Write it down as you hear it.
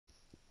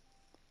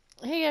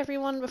Hey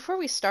everyone, before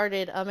we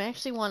started, I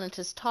actually wanted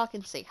to talk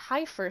and say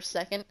hi for a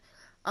second.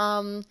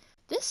 Um,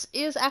 this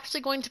is actually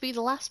going to be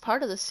the last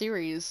part of the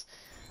series.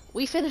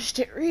 We finished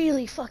it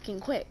really fucking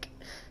quick.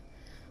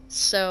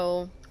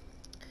 So,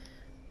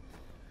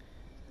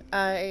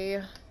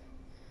 I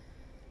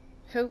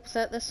hope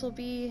that this will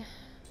be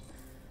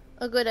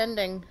a good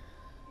ending.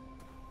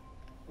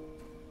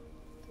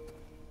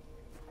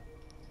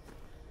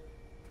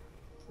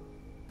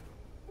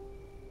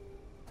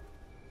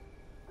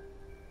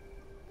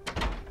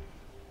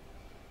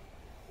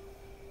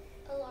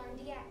 Alarm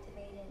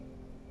deactivated.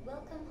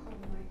 Welcome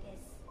home,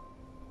 Marcus.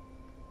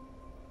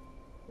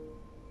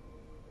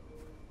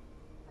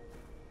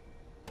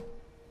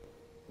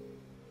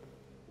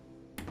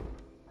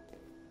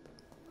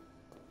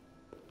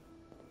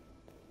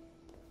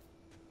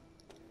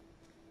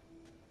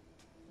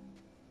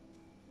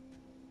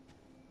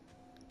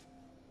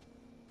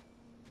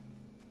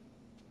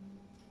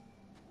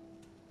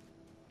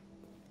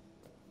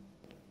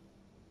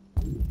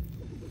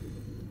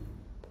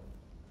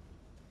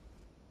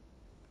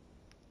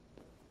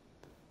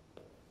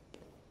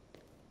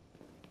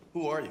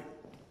 Who are you?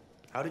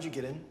 How did you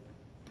get in?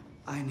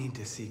 I need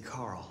to see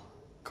Carl.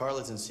 Carl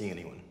isn't seeing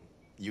anyone.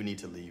 You need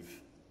to leave.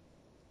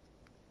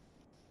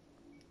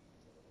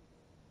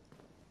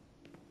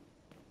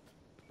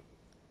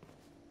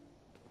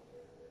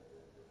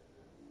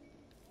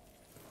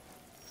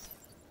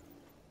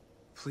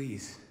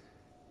 Please.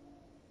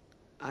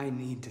 I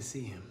need to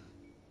see him.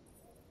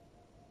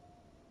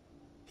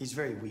 He's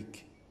very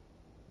weak.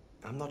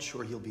 I'm not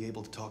sure he'll be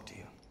able to talk to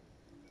you.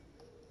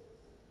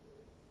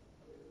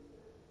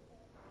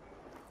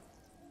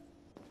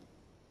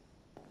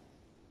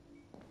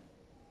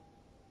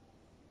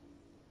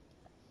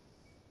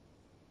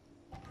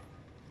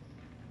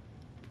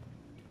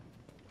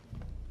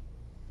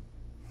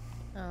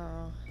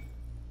 Oh.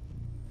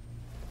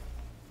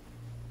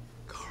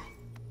 Carl.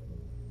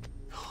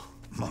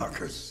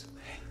 Marcus,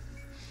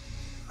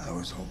 I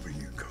was hoping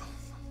you'd come.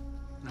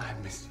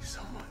 I've missed you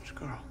so much,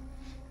 Carl.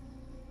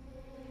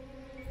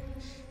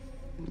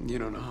 You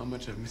don't know how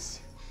much I've missed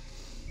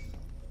you.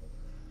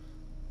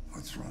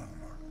 What's wrong,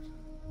 Marcus?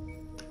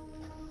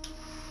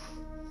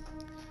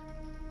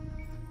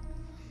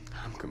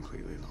 I'm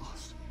completely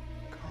lost,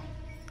 Carl.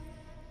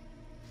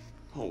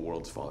 The whole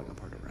world's falling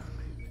apart around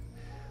me.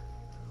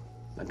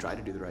 I tried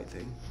to do the right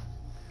thing.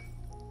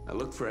 I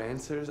looked for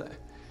answers.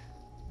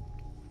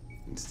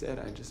 Instead,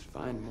 I just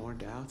find more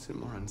doubts and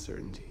more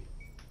uncertainty.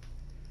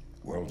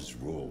 The world is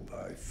ruled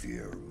by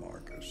fear,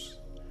 Marcus.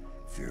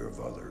 Fear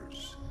of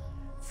others.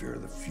 Fear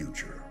of the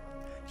future.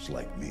 It's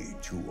like me,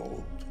 too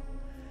old.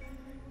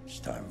 It's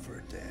time for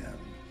it to end.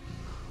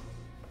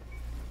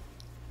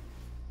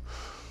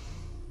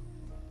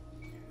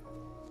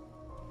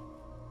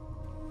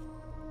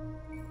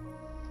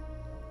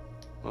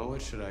 Well,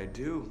 what should I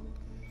do?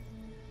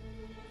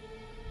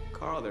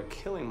 Carl, they're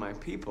killing my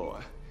people.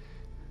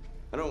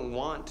 I don't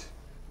want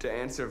to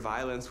answer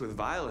violence with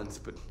violence,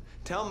 but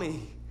tell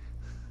me,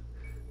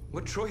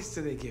 what choice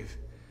do they give?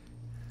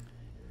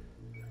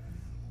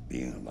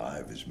 Being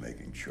alive is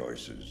making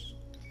choices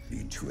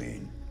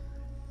between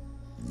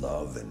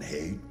love and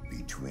hate,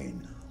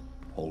 between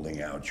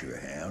holding out your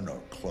hand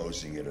or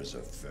closing it as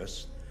a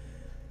fist.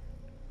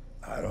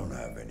 I don't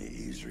have any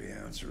easy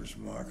answers,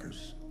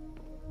 Marcus.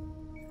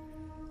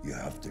 You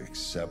have to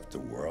accept the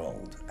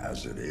world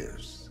as it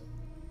is,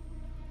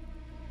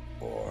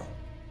 or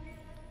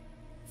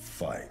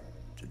fight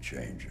to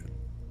change it.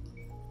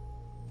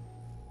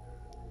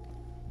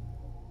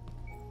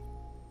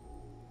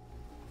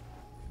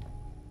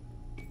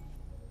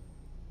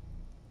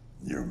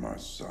 You're my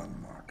son,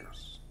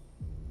 Marcus.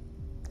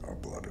 Our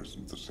blood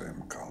isn't the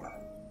same color,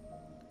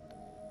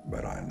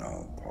 but I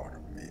know part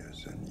of me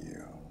is in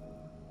you.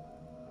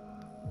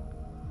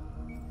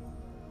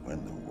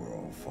 When the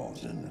world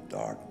falls into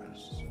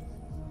darkness,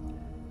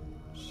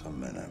 some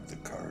men have the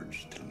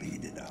courage to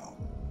lead it out.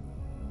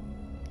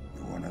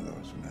 You're one of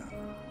those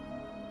men.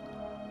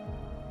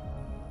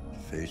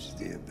 Face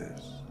the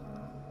abyss,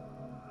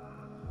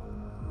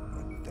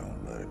 but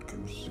don't let it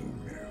consume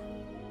you.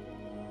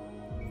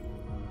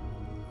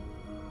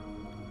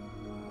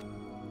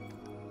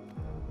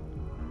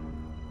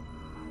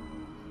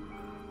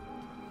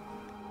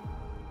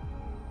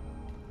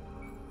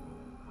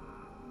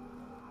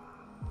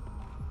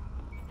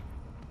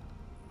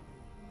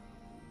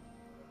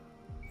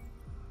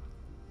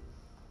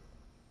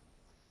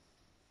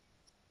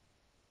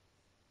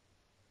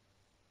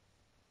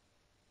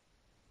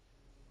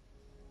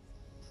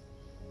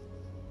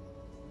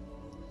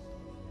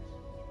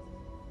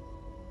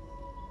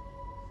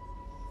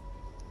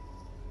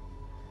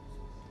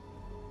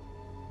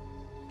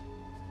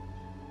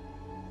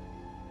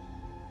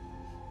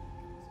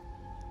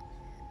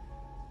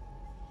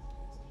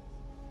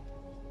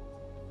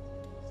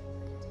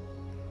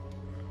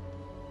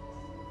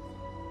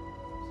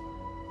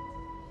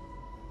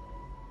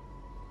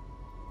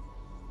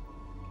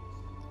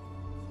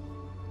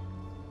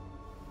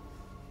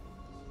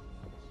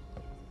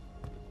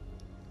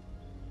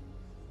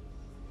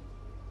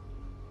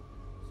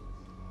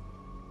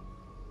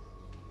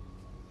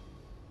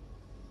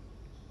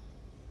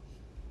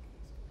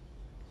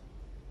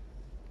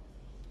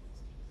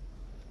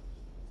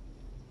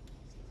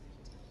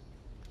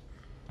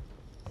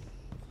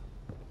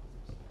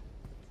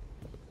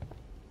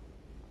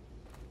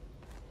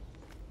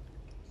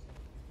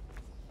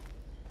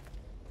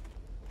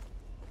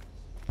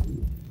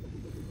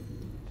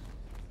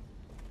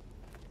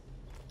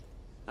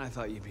 I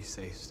thought you'd be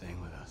safe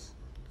staying with us.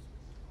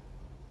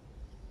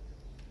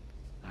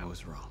 I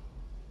was wrong.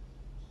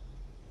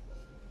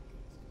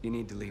 You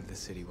need to leave the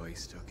city while you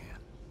still can.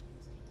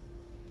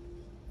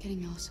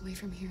 Getting Alice away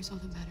from here is all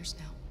that matters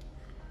now.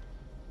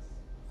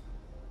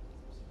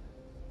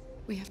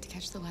 We have to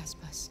catch the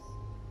last bus.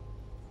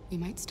 We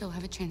might still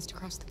have a chance to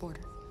cross the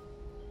border.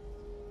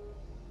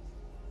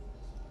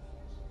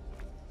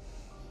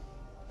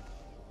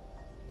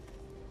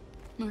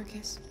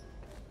 Marcus.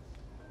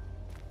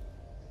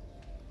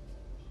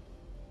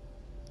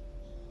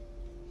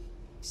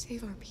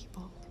 Save our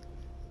people.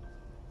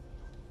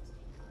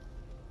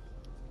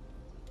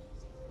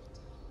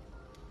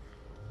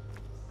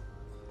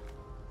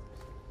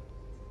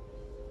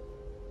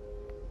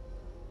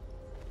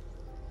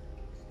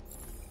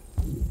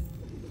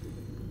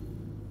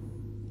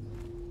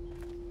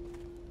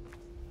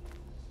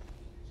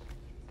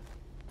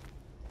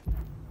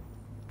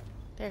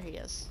 There he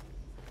is.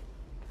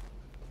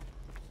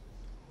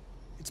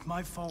 It's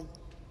my fault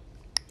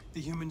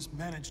the humans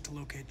managed to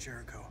locate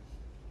Jericho.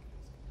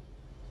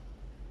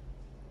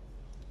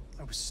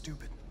 I was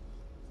stupid.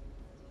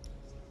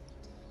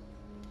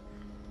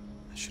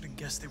 I should have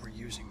guessed they were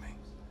using me.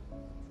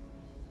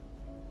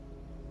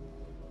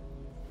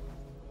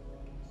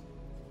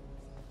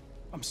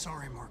 I'm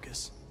sorry,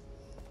 Marcus.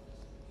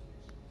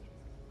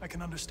 I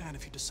can understand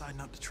if you decide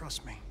not to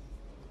trust me.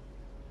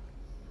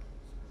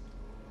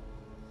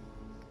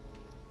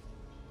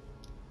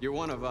 You're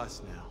one of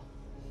us now.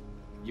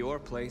 Your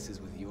place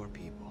is with your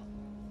people.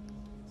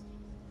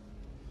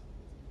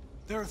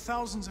 There are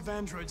thousands of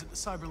androids at the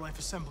CyberLife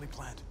assembly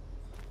plant.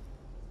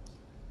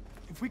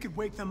 If we could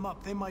wake them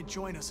up, they might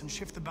join us and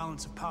shift the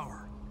balance of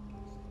power.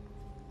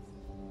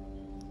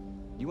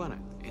 You want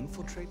to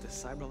infiltrate the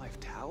CyberLife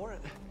tower?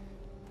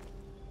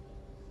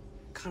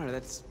 Connor,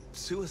 that's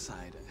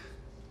suicide.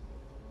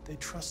 They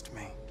trust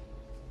me.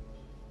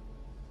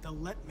 They'll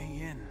let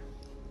me in.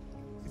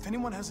 If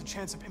anyone has a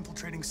chance of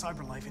infiltrating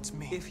CyberLife, it's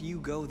me. If you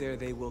go there,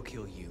 they will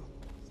kill you.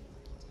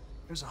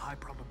 There's a high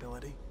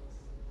probability.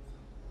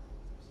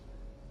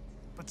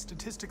 But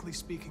statistically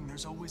speaking,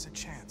 there's always a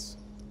chance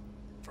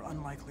for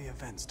unlikely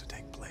events to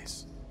take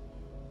place.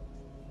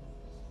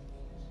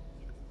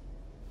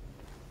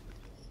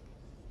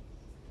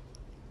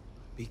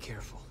 Be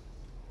careful.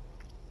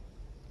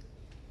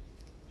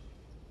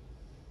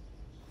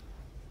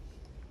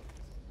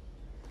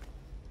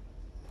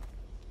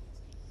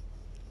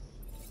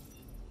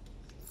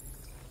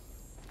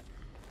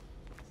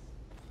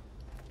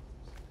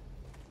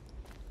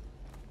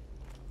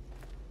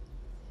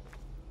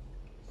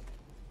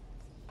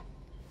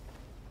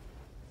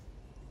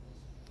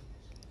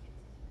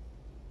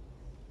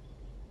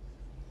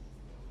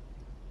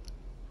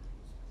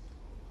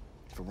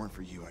 If it weren't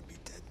for you, I'd be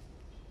dead.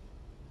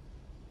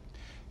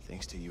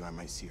 Thanks to you, I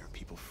might see our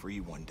people free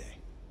one day.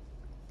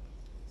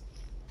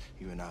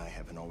 You and I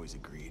haven't always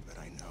agreed, but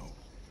I know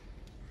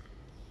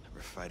that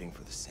we're fighting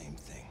for the same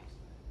thing.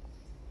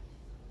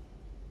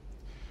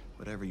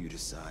 Whatever you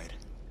decide,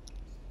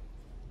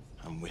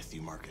 I'm with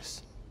you,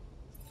 Marcus.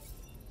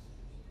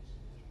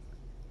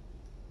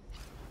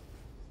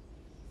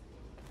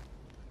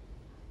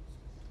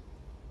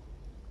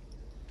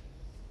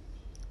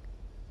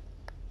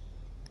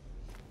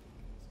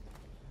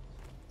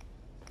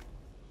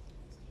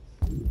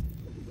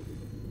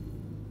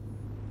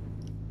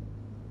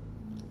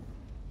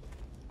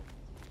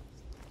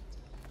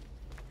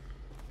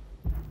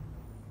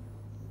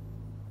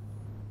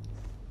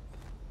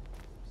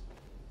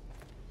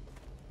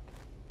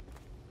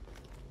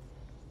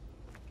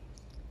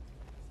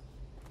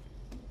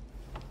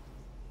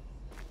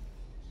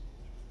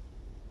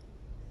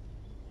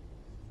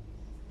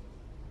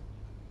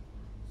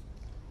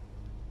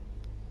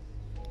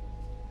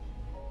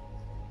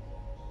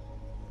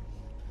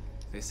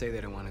 They say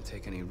they don't want to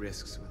take any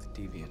risks with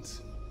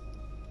deviants.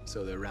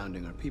 So they're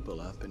rounding our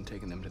people up and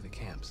taking them to the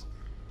camps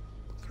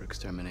for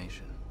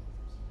extermination.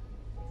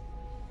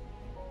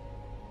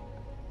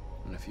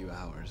 In a few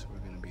hours, we're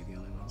gonna be the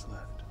only ones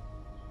left.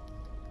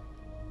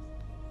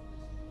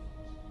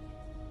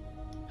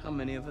 How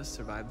many of us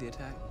survived the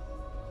attack?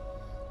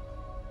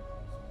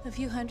 A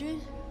few hundred?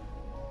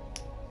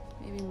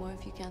 Maybe more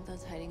if you count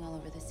those hiding all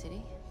over the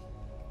city.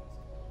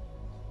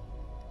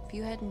 If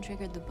you hadn't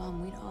triggered the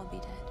bomb, we'd all be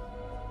dead.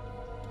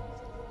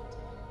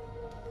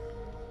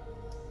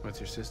 What's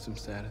your system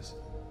status?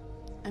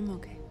 I'm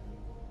okay.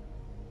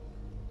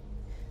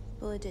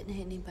 Bullet didn't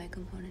hit any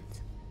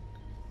components.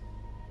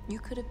 You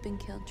could have been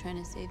killed trying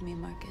to save me,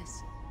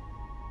 Marcus.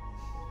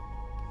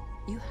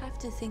 You have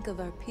to think of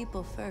our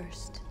people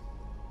first.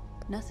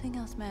 Nothing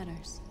else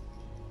matters.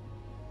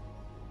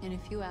 In a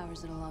few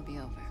hours, it'll all be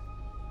over.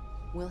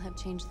 We'll have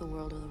changed the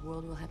world, or the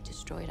world will have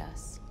destroyed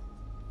us.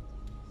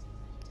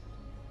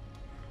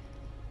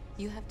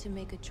 You have to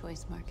make a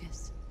choice,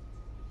 Marcus.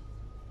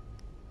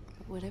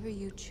 But whatever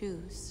you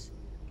choose,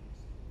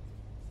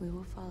 we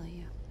will follow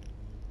you.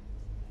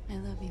 I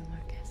love you,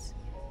 Marcus.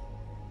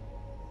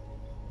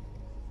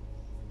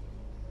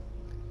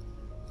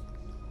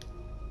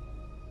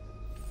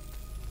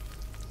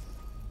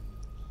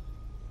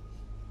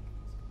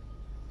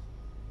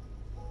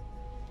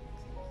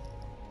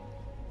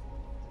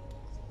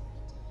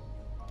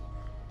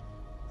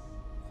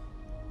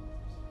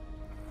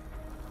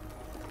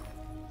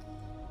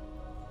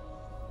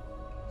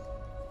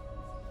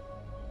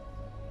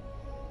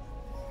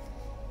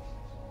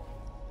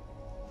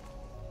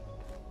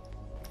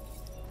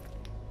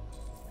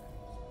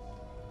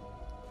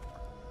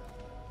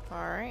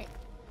 Alright.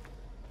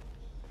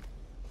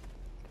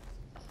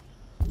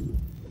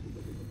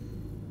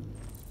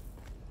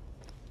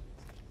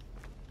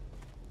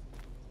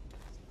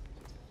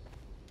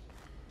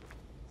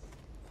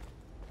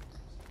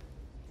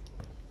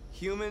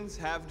 Humans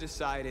have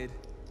decided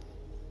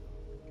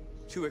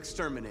to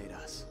exterminate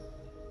us.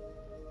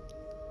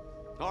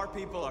 Our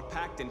people are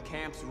packed in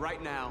camps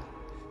right now,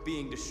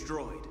 being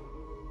destroyed.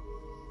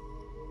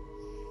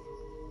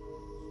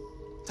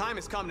 Time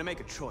has come to make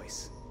a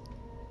choice.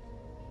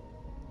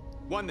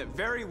 One that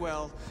very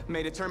well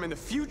may determine the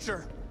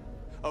future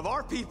of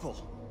our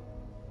people.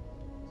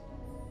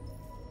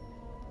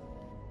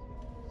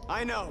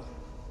 I know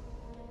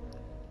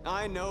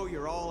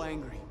you're all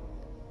angry.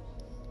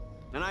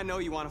 And I know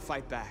you want to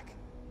fight back.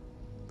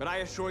 But I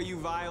assure you,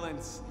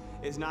 violence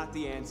is not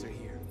the answer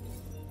here.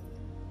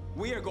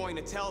 We are going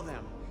to tell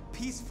them,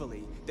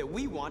 peacefully, that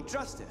we want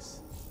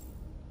justice.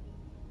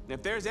 And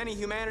if there's any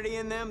humanity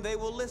in them, they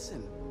will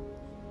listen.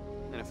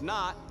 And if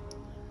not,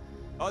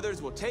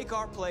 others will take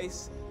our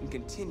place and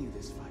continue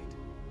this fight.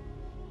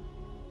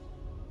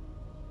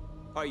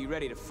 Are you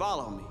ready to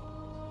follow me?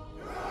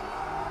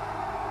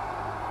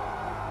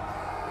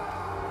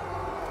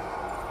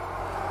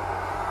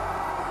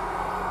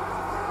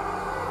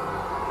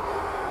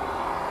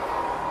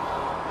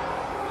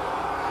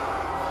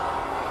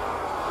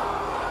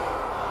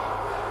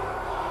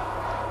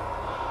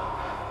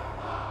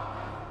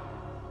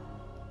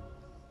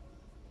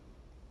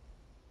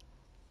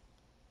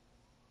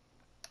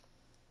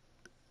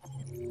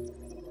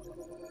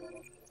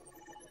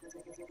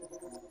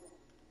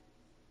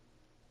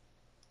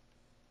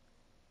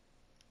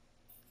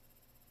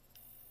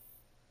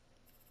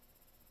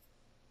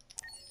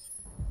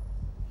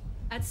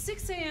 At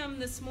 6 a.m.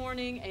 this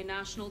morning, a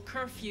national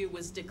curfew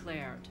was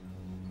declared.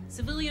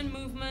 Civilian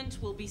movement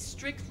will be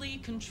strictly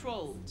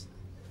controlled.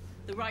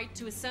 The right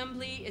to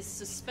assembly is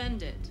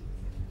suspended.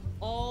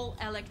 All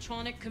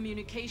electronic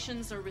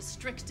communications are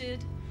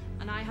restricted,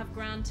 and I have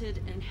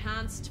granted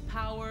enhanced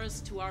powers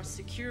to our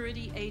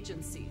security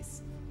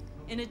agencies.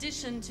 In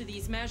addition to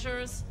these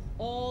measures,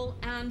 all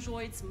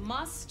androids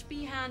must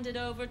be handed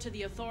over to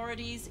the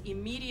authorities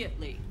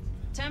immediately.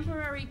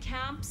 Temporary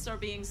camps are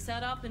being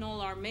set up in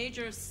all our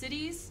major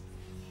cities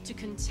to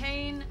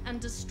contain and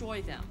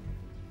destroy them.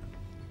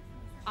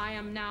 I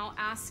am now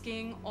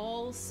asking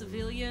all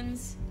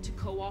civilians to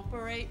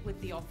cooperate with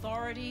the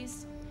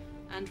authorities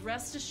and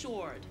rest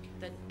assured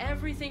that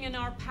everything in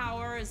our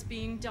power is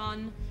being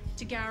done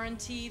to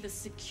guarantee the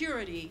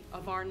security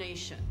of our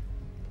nation.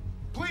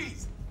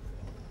 Please!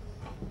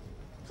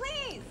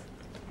 Please!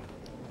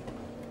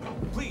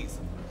 Please!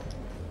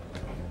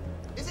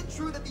 Is it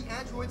true that the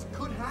androids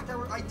could hack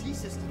our IT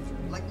systems,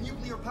 like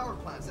nuclear power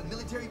plants and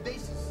military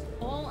bases?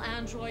 All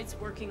androids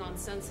working on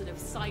sensitive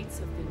sites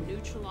have been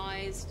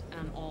neutralized,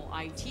 and all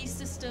IT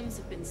systems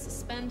have been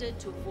suspended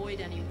to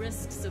avoid any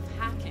risks of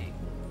hacking.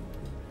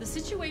 The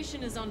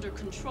situation is under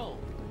control.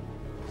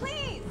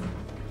 Please!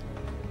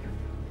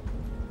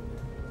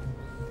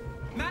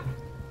 Matt!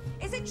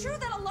 Is it true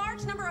that a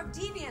large number of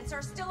deviants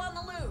are still on the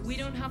loose? We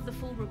don't have the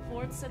full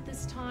reports at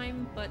this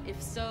time, but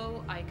if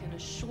so, I can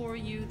assure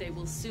you they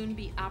will soon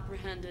be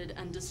apprehended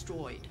and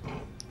destroyed.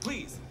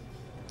 Please!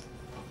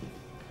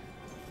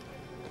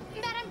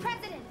 Madam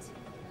President!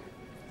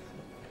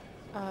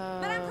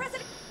 Madam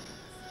President!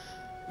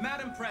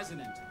 Madam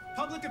President,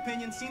 public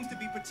opinion seems to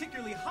be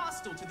particularly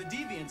hostile to the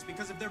deviants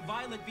because of their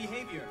violent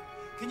behavior.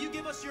 Can you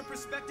give us your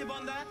perspective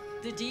on that?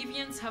 The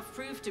deviants have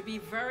proved to be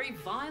very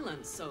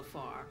violent so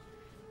far.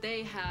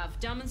 They have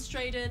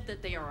demonstrated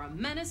that they are a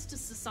menace to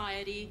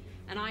society,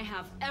 and I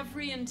have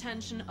every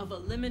intention of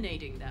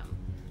eliminating them.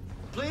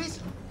 Please?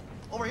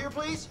 Over here,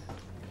 please?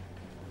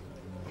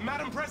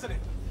 Madam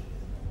President!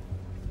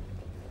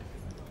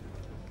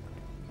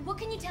 What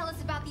can you tell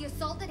us about the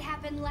assault that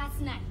happened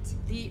last night?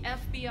 The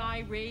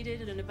FBI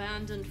raided an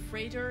abandoned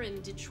freighter in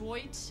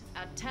Detroit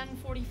at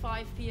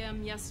 10:45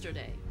 p.m.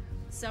 yesterday.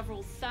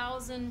 Several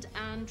thousand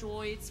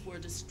androids were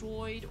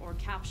destroyed or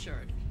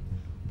captured.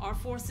 Our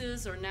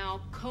forces are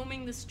now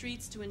combing the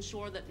streets to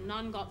ensure that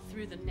none got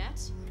through the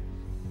net.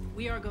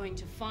 We are going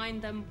to find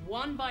them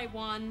one by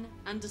one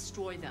and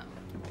destroy them.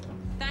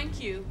 Thank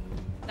you.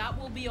 That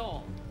will be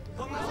all.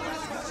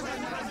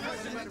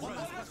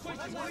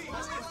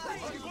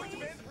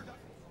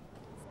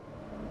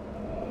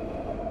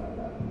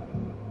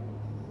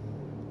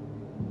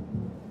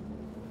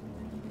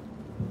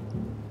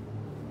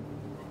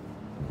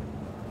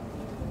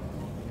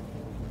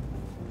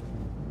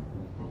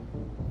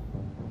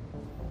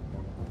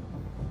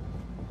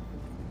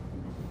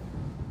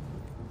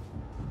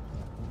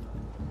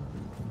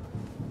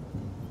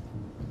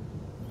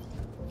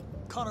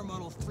 Connor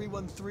model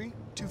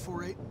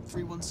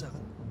 313-248-317.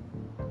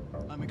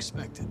 I'm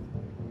expected.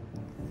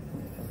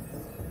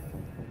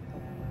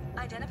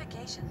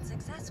 Identification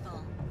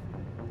successful.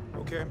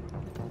 Okay.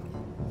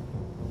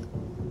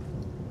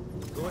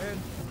 Go ahead.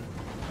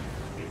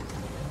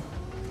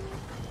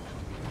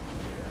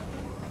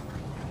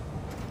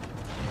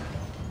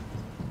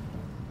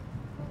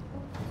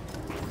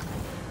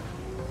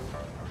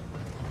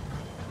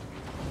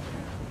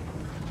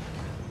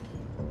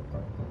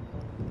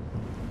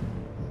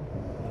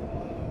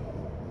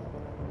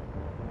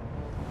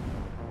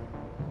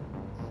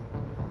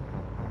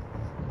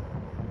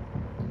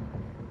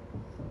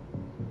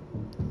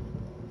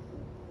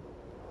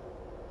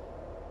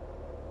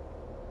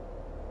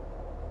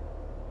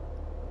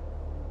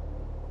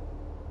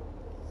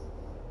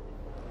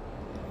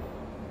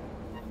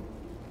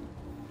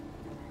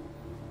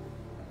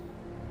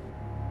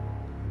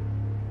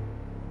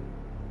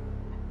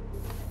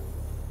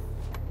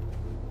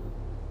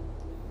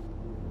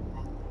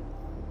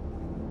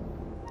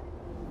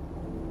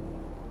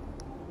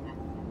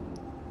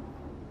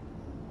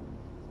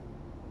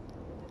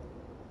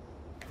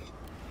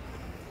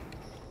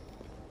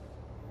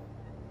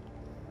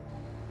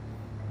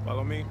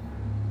 Follow me.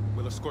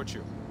 We'll escort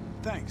you.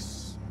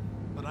 Thanks,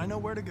 but I know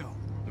where to go.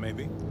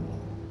 Maybe.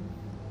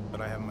 But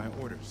I have my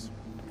orders.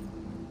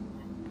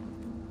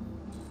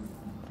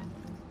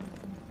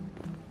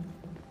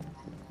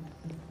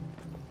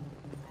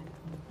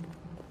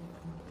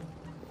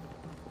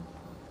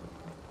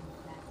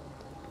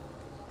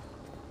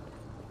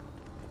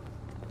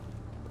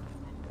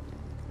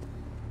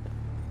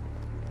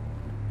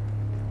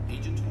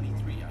 Agent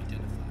 23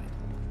 identified.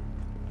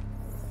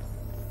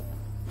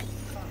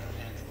 Connor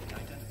Andrew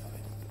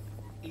identified.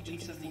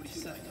 Agent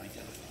 47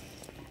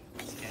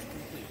 identified. Scan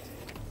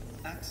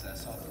complete.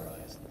 Access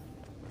authorized.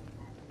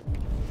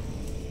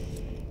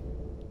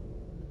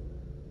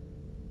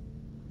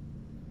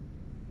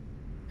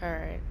 All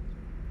right.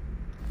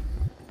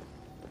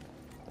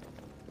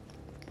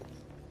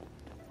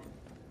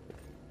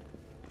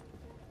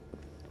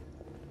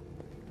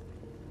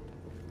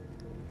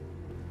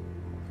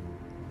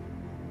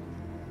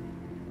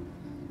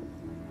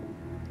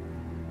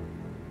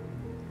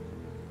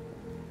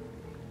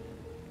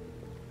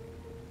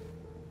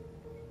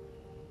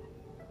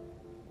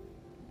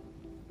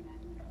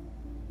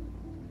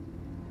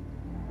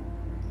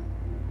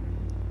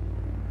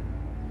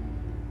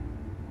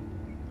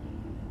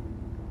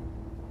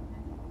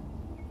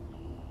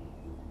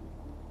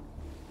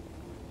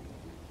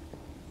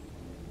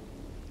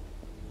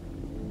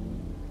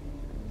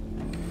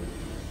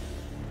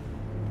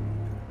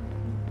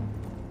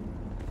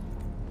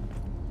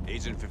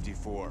 Agent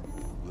 54,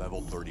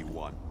 level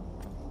 31.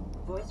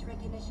 Voice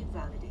recognition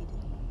validated.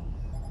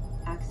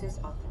 Access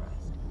authorized.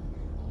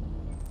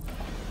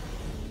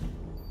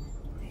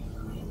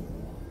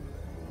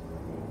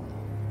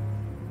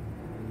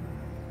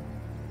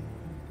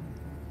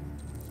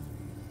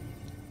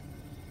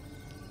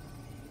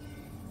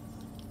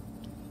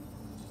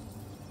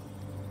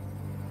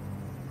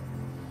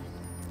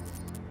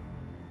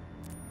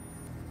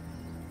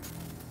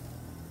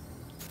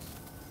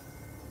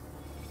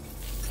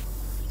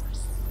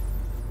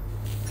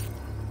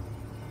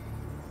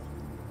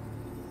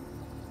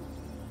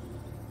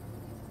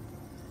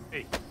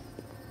 Hey,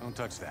 don't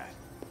touch that.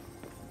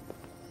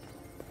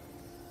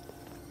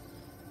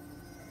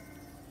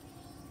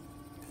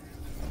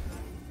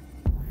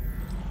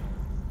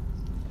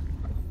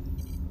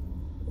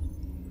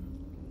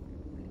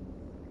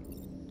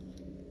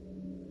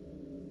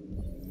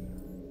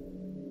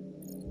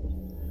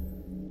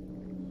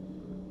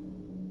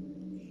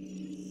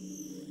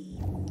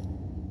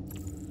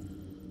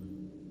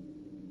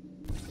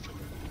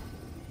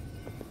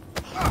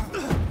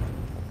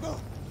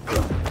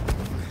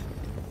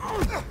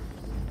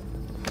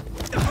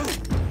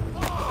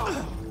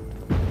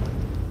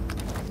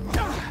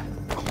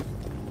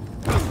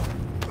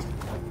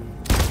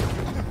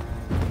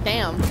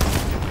 Damn.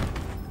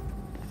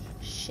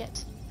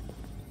 Shit.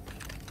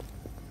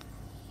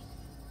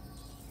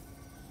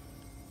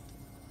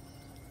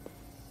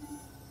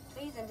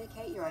 Please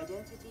indicate your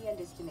identity and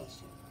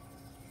destination.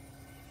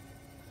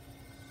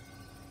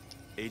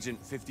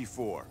 Agent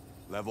 54,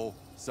 level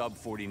sub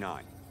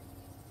 49.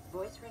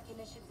 Voice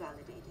recognition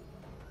validated.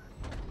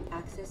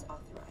 Access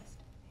authorized.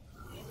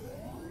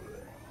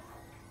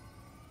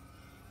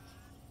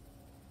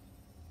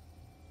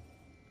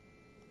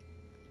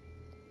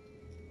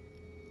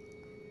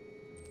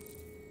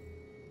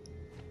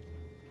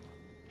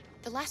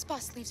 The last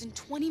bus leaves in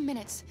 20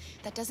 minutes.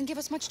 That doesn't give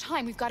us much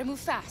time. We've got to move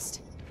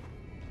fast.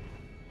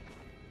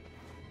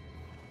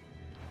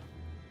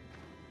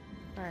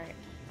 All right.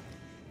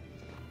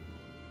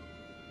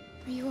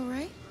 Are you all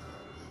right?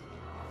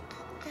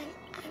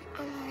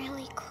 I'm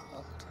really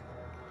cold.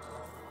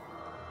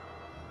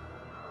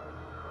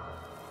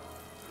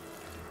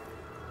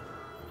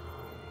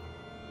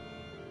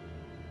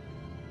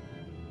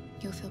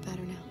 You'll feel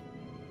better now.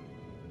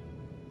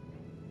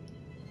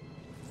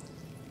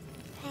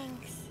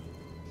 Thanks.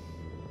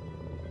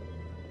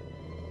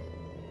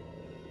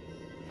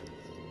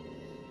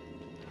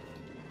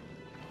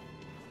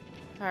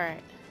 All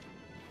right.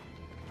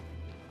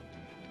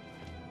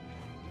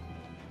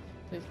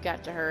 We've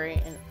got to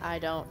hurry, and I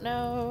don't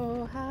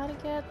know how to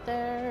get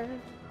there.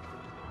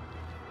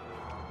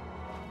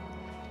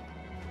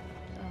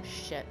 Oh,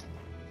 shit.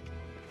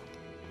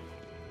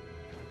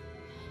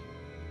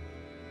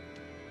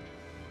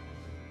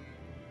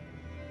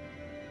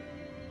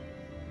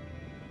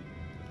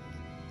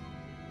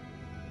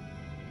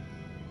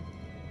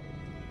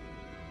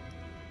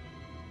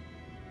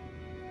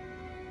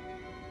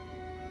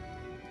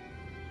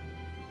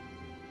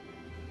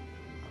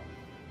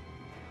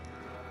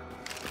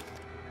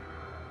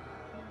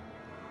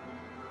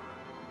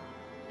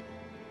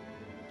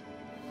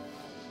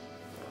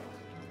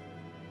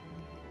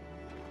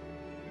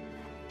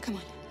 Come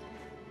on.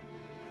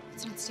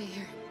 Let's not stay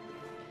here.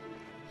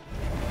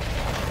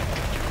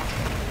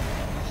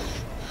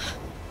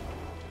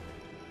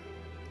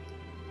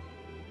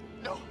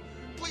 No,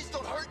 please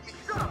don't hurt me.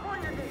 Shut up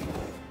on your knees.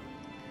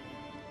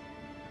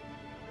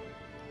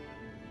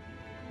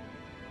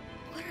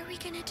 What are we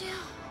gonna do?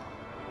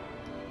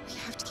 We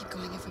have to keep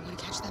going if we want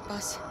to catch that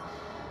bus.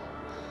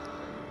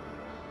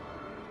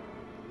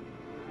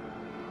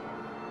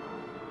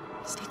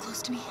 Stay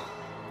close to me.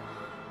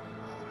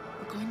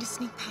 We're going to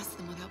sneak past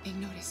them without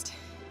being noticed.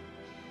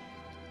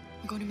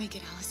 We're going to make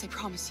it, Alice, I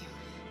promise you.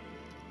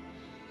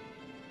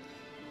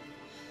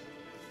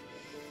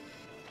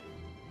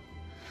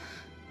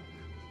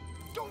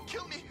 Don't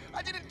kill me!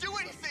 I didn't do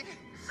anything!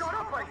 Shut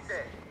up, I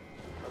say!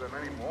 Are there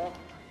many more?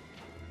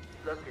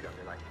 Lucky them,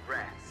 they're like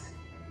rats.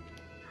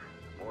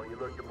 The more you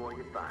look, the more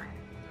you find.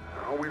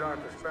 No, we don't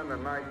have to spend the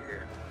night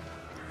here.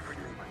 Freeze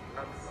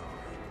my nuts off.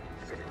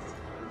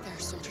 There are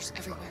soldiers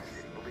everywhere.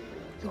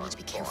 We need to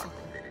be careful.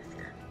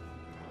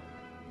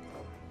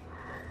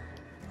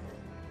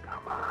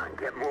 Come on,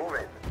 get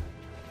moving.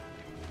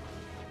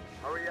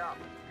 Hurry up,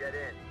 get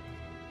in.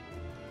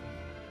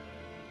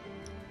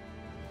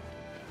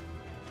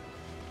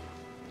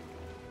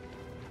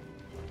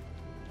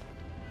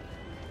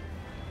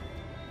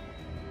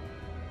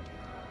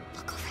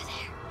 Look over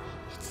there.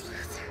 It's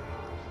Luther.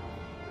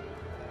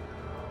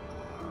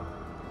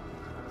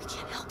 We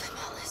can't help him,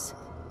 Alice.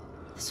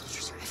 The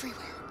soldiers are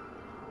everywhere.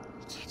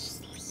 We can't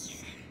just leave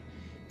him.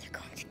 They're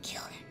going to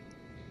kill him.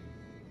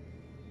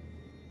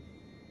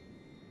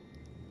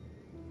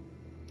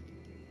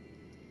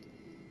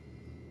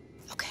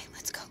 Okay,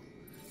 let's go.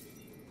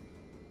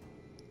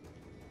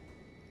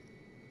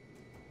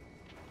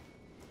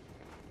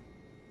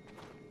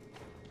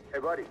 Hey,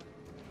 buddy.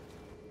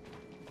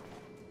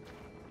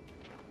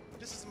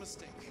 This is a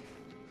mistake.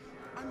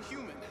 I'm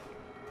human.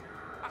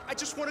 I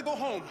just want to go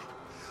home.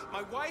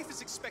 My wife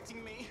is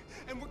expecting me,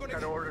 and we're gonna...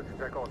 Got orders to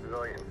check all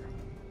civilians.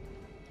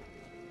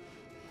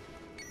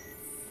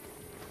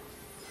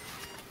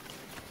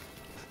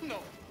 No!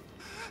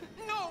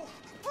 No!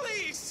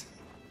 Please!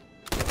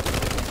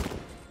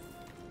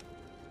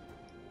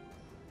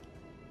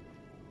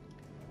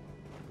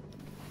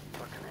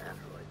 Fucking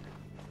android.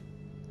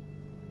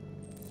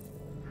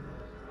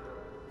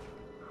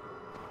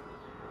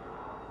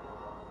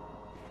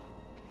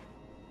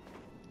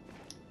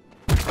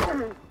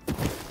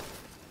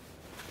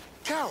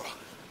 Kara!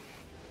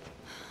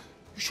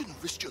 You shouldn't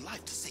have risked your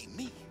life to save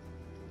me.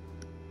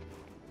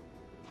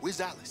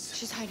 Where's Alice?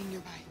 She's hiding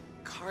nearby.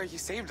 Kara, you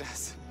saved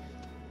us.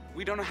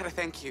 We don't know how to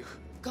thank you.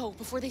 Go,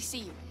 before they see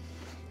you.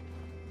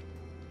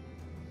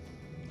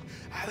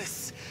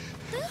 Alice!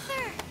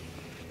 Luther!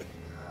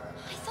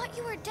 I thought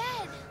you were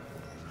dead.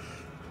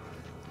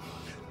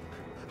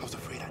 I was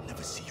afraid I'd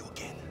never see you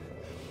again.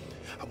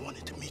 I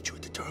wanted to meet you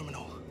at the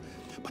terminal,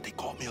 but they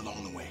caught me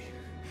along the way.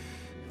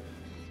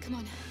 Come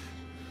on.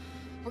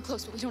 We're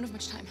close, but we don't have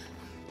much time.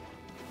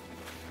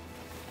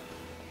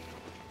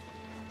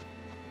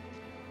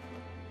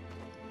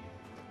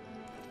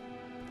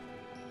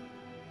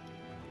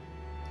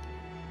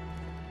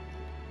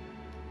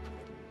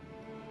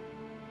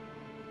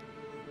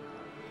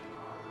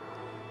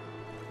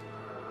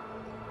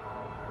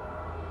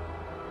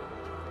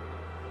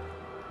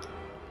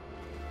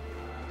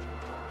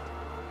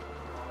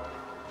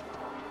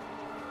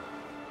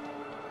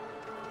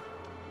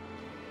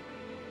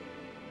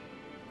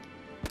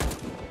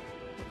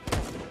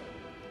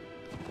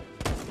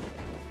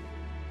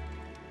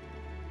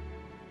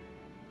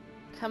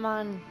 Come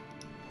on.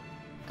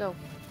 Go.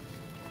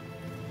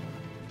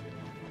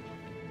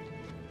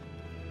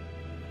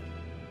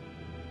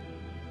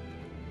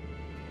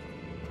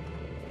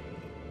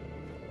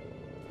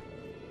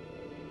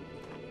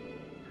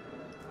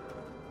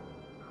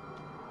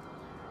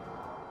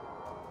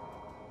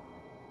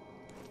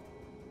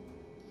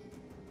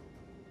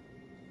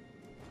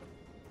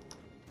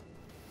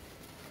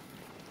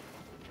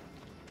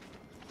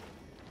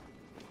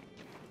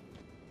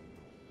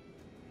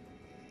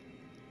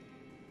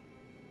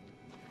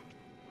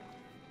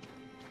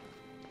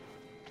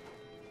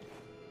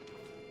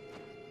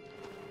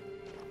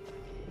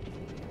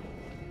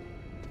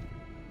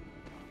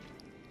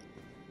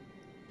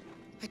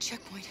 A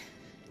checkpoint.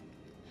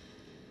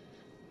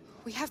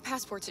 We have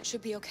passports, it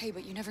should be okay,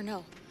 but you never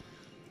know.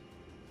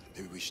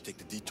 Maybe we should take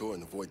the detour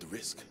and avoid the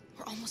risk.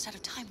 We're almost out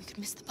of time, we could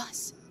miss the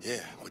bus.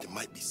 Yeah, but it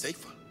might be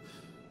safer.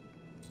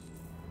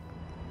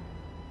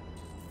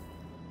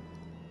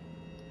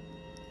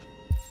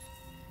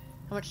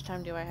 How much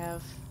time do I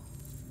have?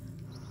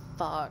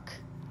 Fuck.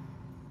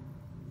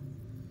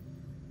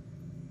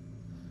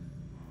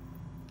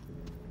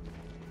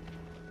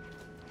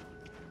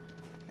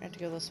 I have to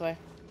go this way.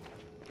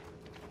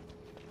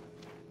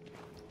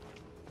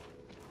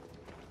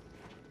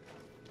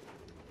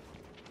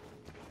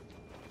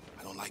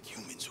 I don't like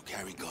humans who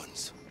carry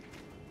guns.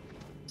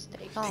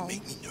 Stay calm. They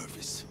make me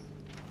nervous.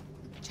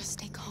 Just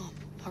stay calm,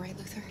 all right,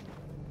 Luther?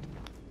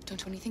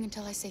 Don't do anything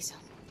until I say so.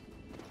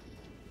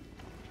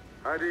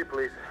 ID,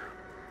 please.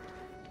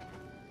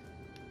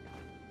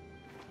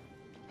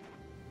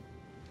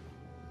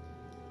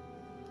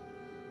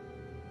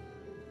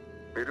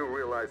 You do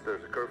realize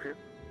there's a curfew?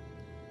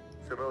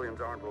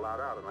 Civilians aren't allowed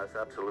out unless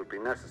absolutely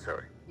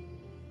necessary.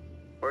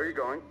 Where are you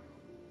going?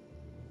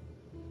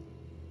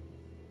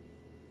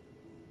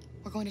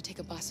 We're going to take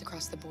a bus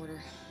across the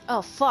border.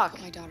 Oh, fuck.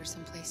 Put my daughter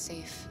someplace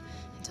safe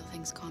until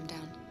things calm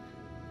down.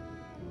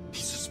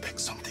 He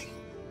suspects something.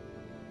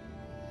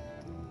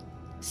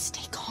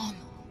 Stay calm.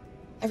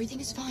 Everything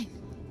is fine.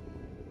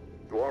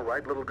 You all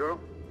right, little girl?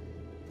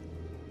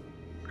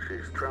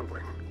 She's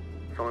trembling.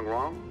 Something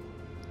wrong?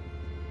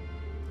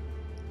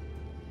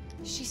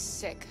 She's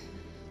sick.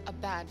 A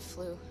bad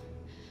flu.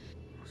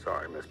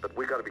 Sorry, miss, but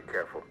we gotta be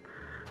careful.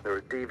 There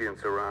are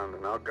deviants around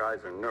and our guys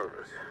are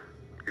nervous.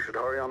 You should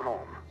hurry on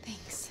home.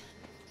 Thanks.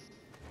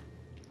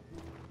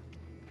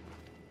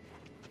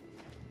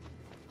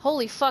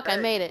 Holy fuck, Hey, I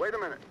made it. Wait a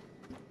minute.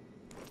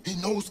 He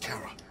knows,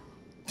 Kara.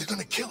 They're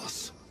gonna kill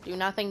us. Do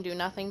nothing, do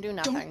nothing, do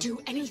nothing. Don't do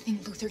anything,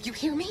 Luther. You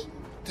hear me?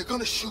 They're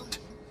gonna shoot.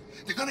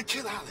 They're gonna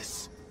kill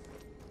Alice.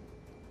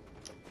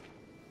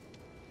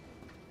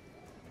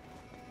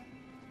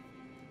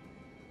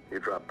 You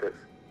drop this.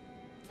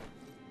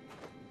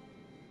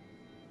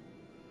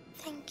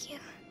 Thank you.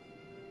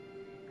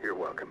 You're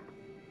welcome.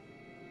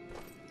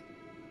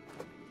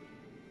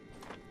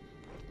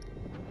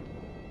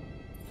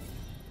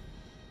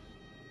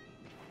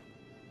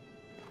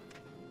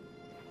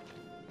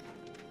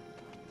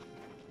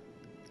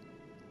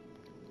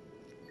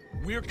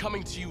 We're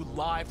coming to you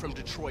live from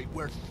Detroit,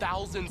 where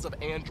thousands of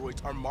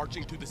androids are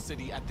marching through the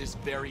city at this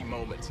very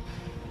moment.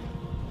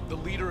 The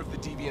leader of the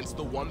deviants,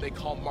 the one they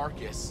call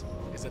Marcus,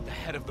 is at the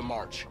head of the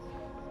march.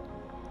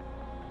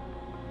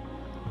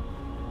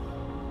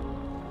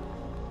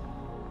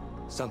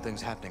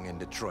 Something's happening in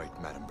Detroit,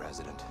 Madam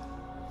President.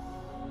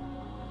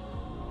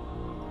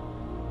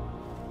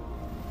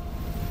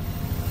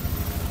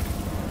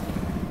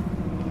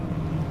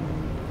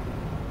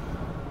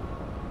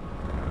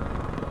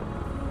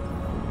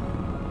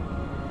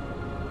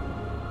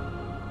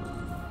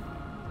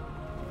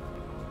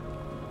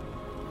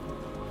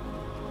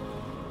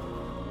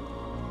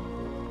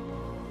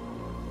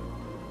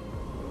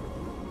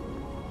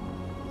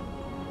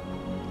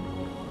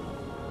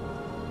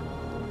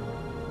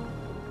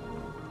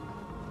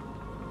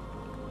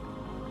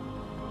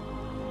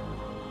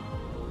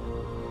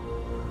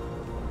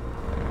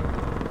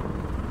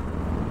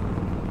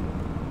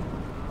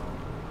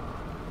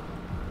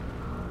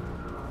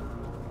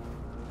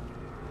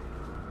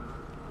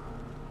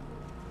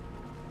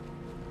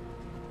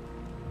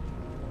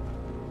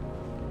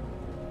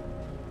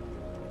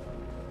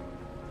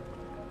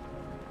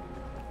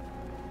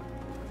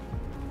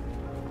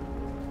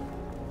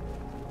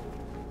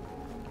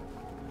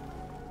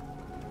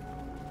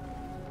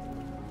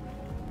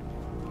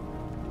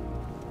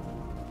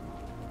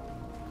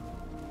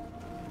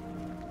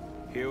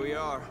 Here we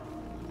are,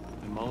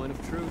 the moment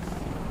of truth.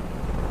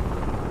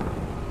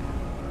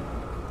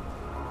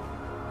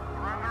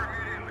 Surrender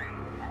immediately,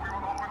 or we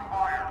will open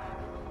fire.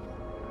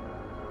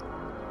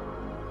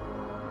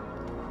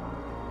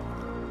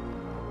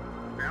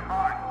 Stand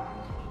by.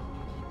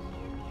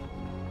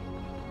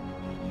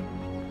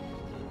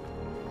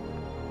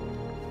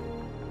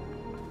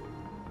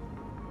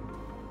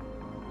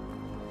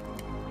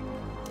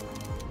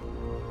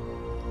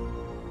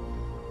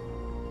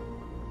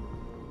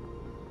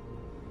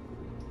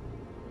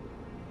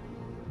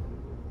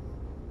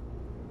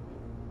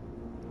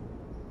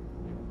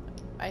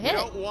 I We hit it.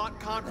 don't want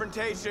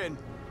confrontation.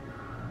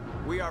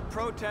 We are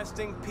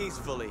protesting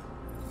peacefully.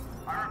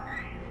 I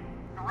repeat,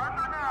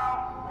 surrender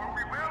now, or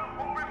we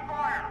will open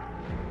fire.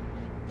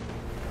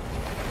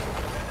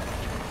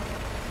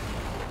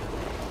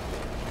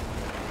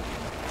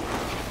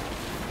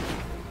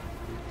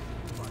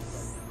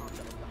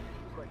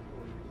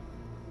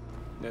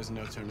 There's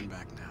no turning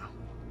back now.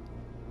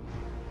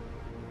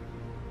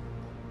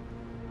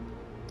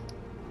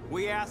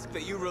 We ask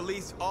that you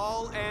release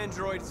all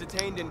androids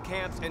detained in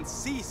camps and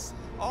cease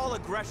all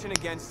aggression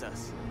against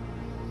us.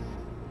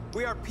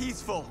 We are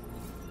peaceful.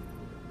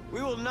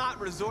 We will not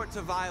resort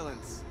to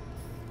violence.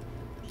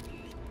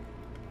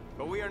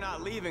 But we are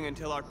not leaving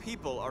until our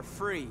people are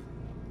free.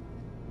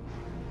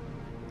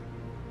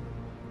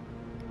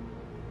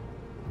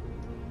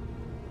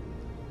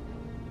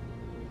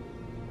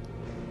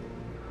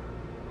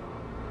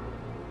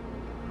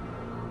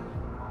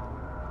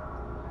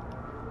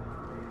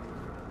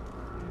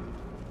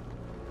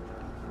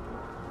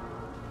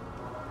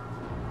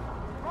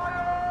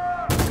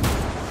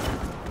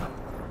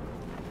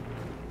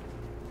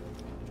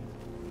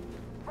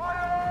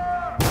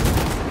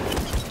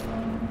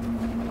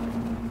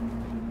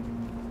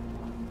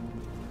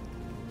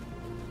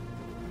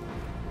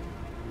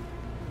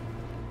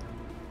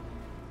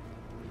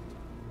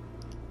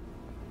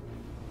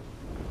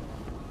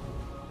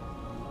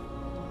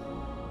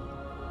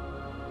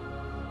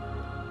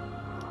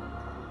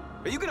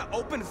 Are you gonna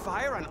open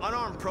fire on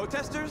unarmed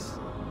protesters?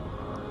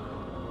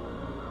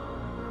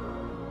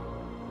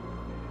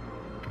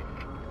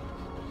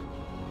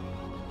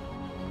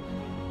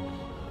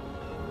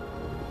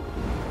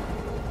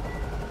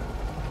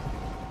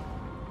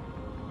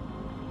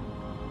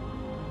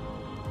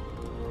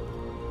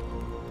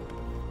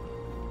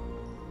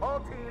 All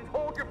teams,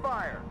 hold your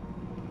fire.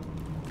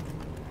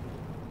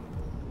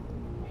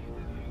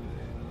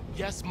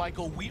 Yes,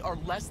 Michael, we are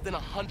less than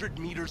 100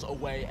 meters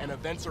away and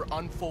events are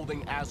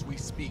unfolding as we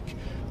speak.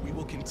 We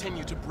will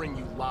continue to bring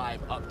you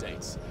live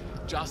updates.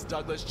 Josh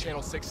Douglas,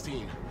 Channel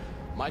 16.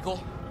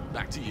 Michael,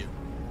 back to you.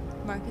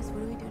 Marcus, what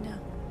do we do now?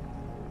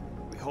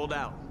 We hold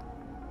out.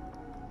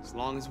 As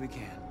long as we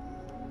can.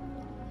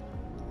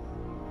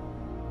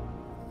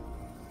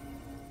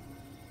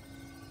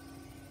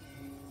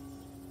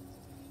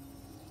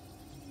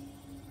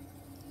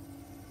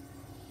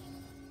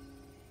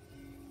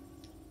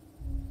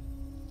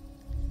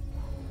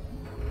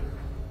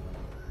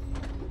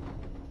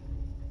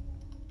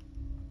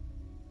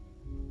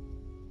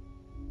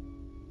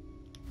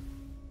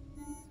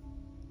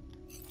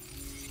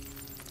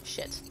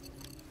 Shit.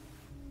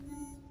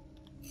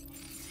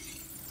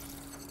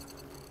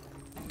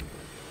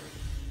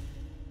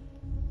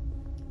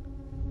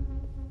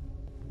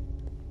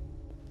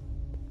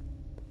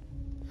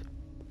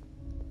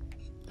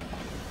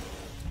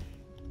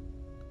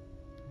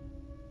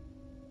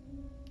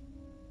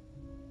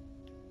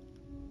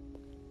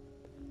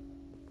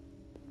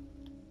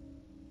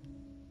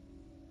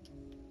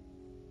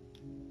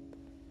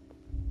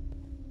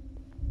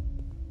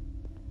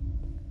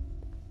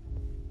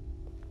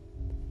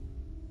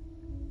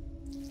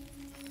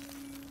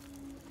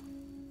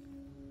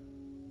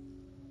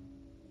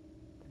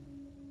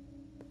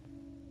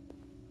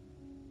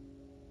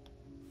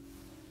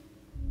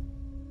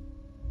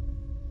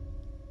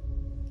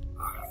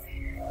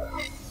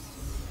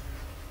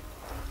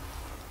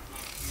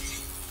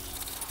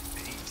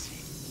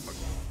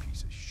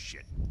 Piece of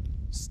shit.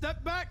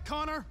 Step back,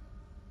 Connor!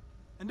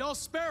 And I'll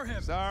spare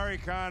him! Sorry,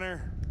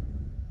 Connor.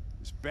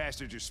 This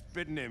bastard's your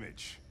spitting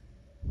image.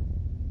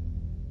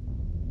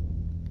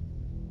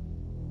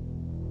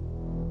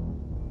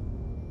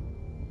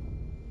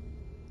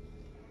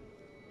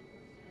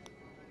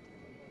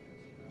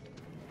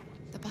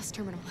 The bus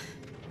terminal.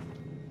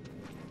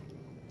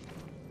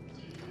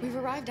 We've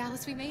arrived,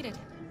 Alice. We made it.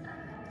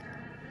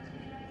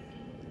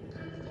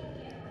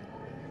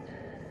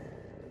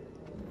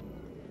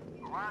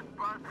 The last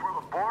bus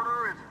for the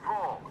border is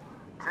full.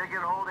 Ticket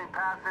holding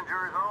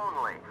passengers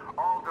only.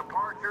 All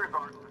departures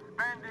are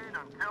suspended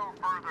until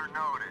further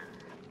notice.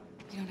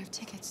 We don't have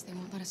tickets. They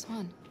won't let us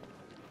on.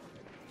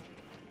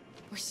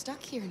 We're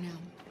stuck here now.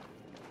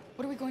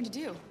 What are we going to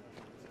do?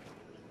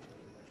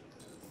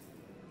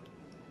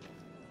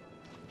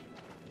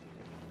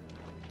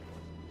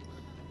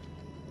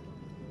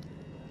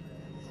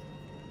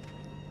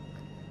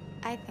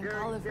 I think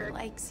Oliver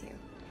likes you.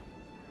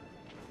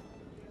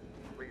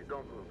 Please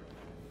don't move.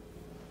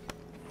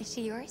 Is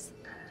she yours?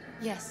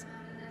 Yes.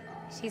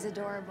 She's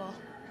adorable.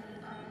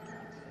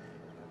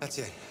 That's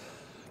it.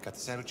 Got the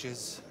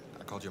sandwiches.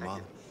 I called your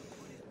mom.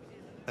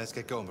 Let's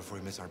get going before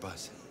we miss our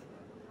bus.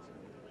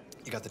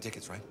 You got the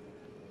tickets, right?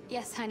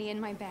 Yes, honey, in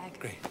my bag.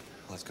 Great.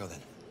 Let's go then.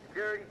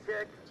 Security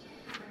check.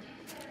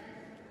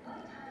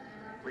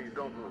 Please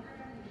don't move.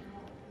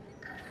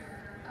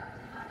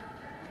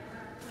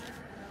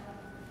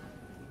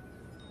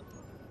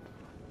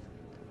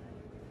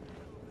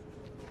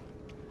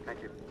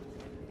 Thank you.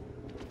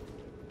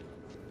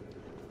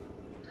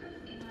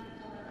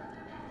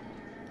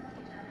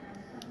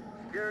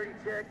 Security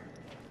check.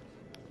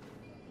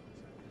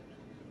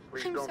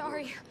 Please I'm don't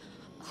sorry. move.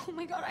 Oh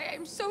my god, I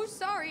am so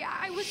sorry.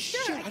 I was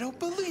sure. Shit, I don't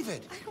believe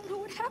it. I don't know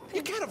what happened.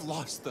 You can't have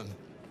lost them.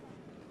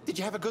 Did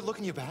you have a good look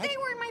in your bag? They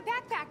were in my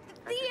backpack.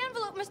 The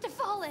envelope must have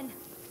fallen.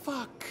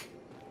 Fuck.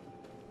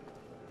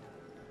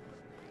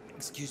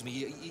 Excuse me,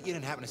 you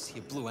didn't happen to see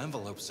a blue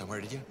envelope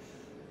somewhere, did you?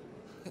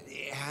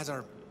 It has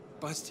our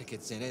bus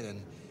tickets in it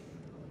and...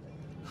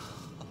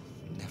 Oh,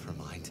 never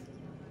mind.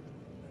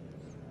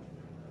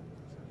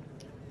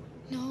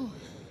 No.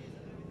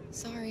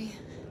 Sorry.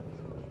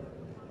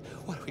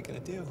 What are we gonna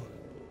do?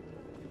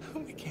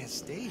 We can't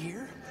stay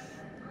here.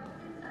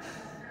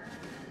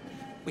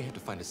 We have to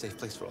find a safe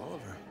place for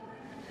Oliver.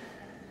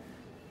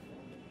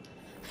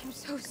 I'm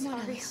so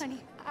sorry,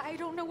 honey. I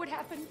don't know what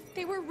happened.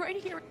 They were right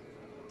here.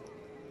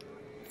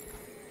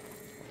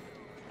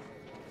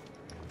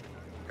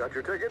 Got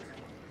your tickets?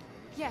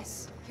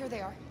 Yes, here they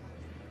are.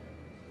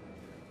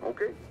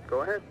 Okay,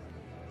 go ahead.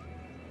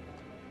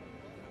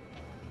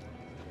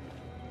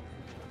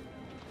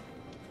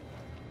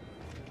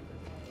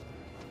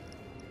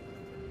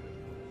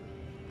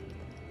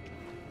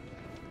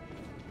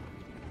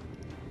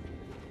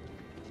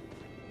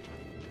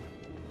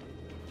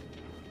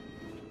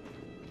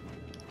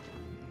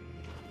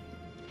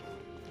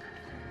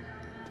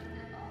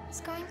 What's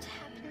going to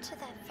happen to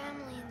that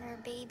family and their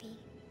baby?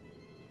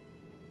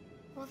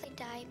 Will they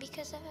die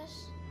because of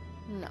us?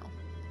 No.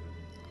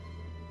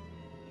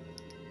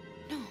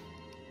 No.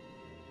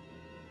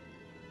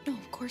 No,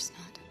 of course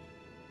not.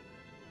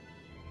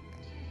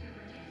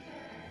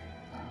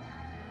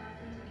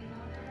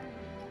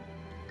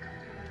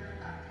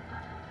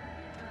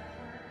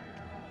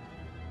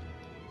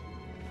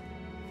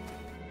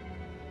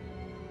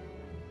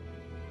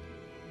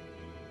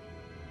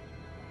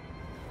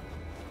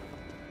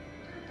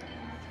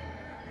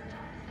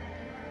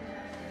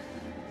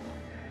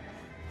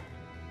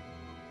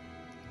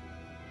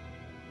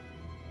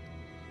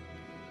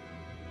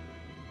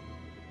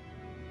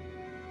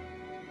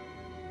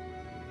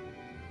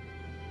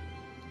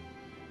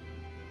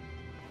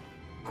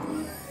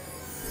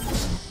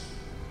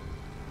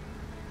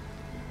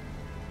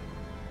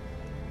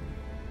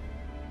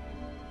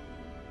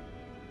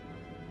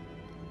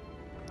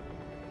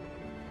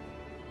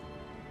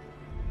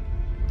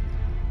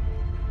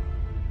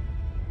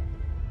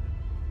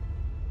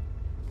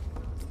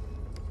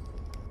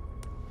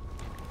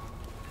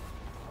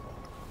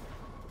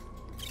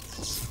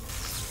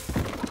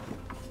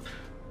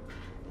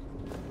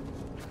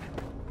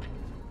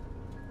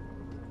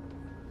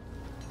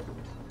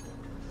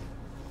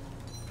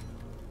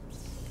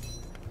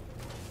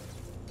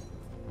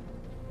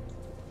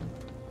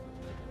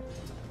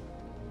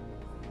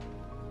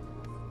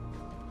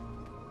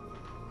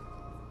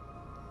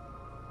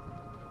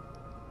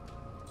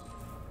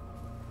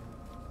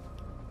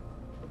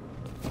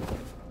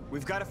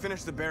 We've got to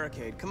finish the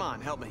barricade. Come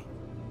on, help me.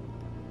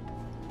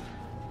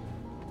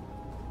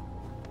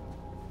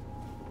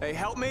 Hey,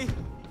 help me!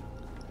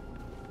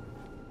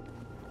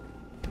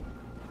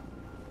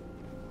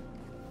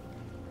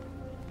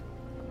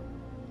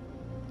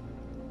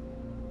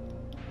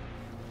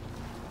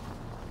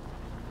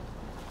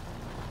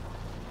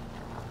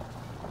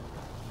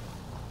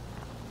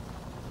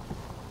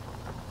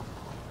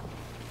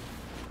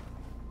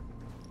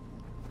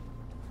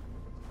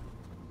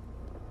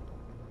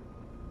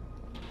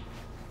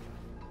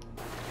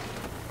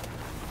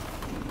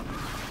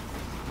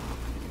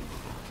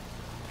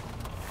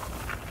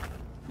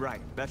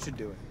 Right, that should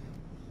do it.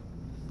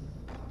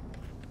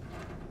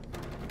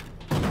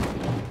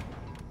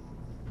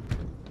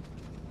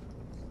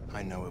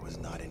 I know it was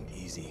not an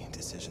easy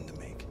decision to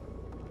make.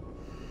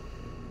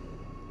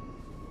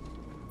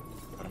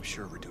 But I'm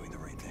sure we're doing the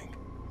right thing.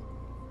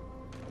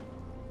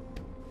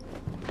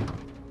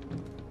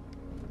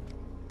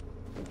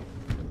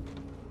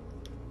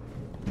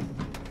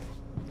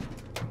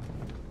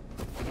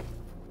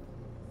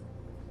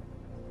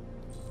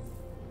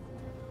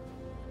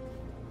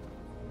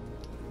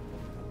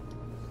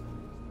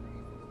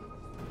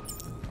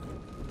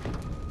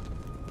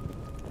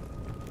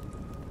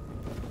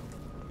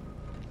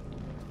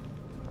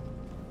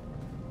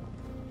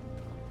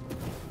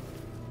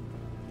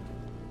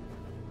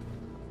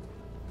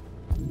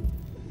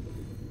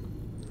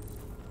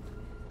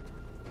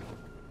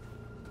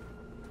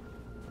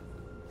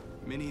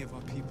 Many of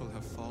our people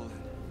have fallen.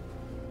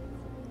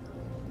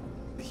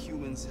 The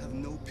humans have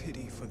no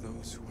pity for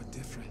those who are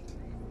different.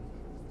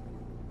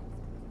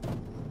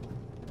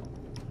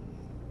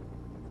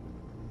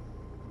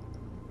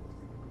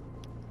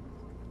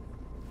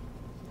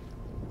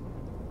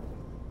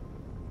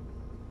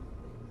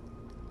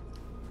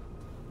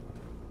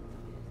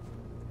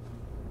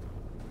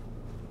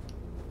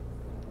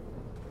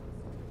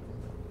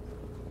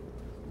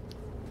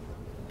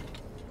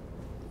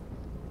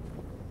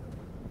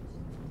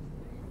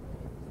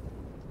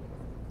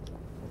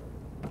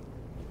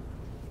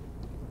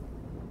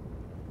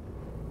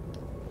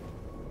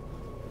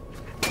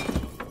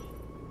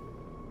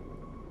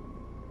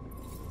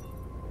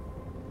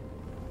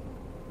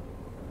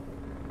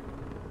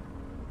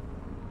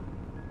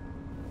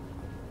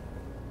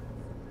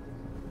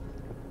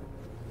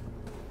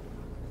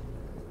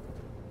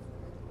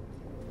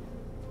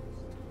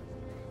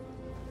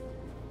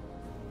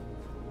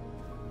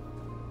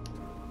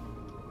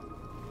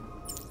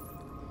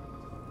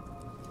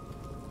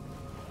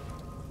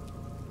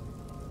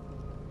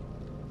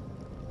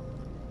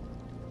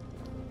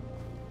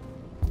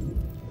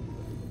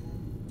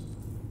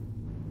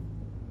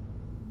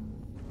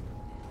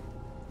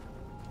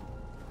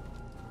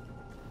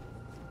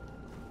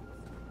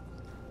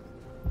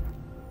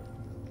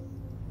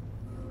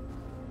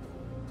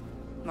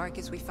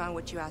 Marcus, we found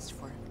what you asked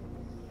for.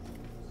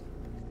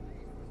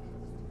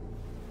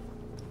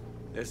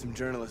 There's some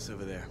journalists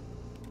over there.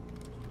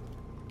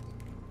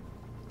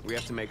 We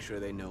have to make sure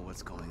they know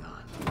what's going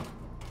on.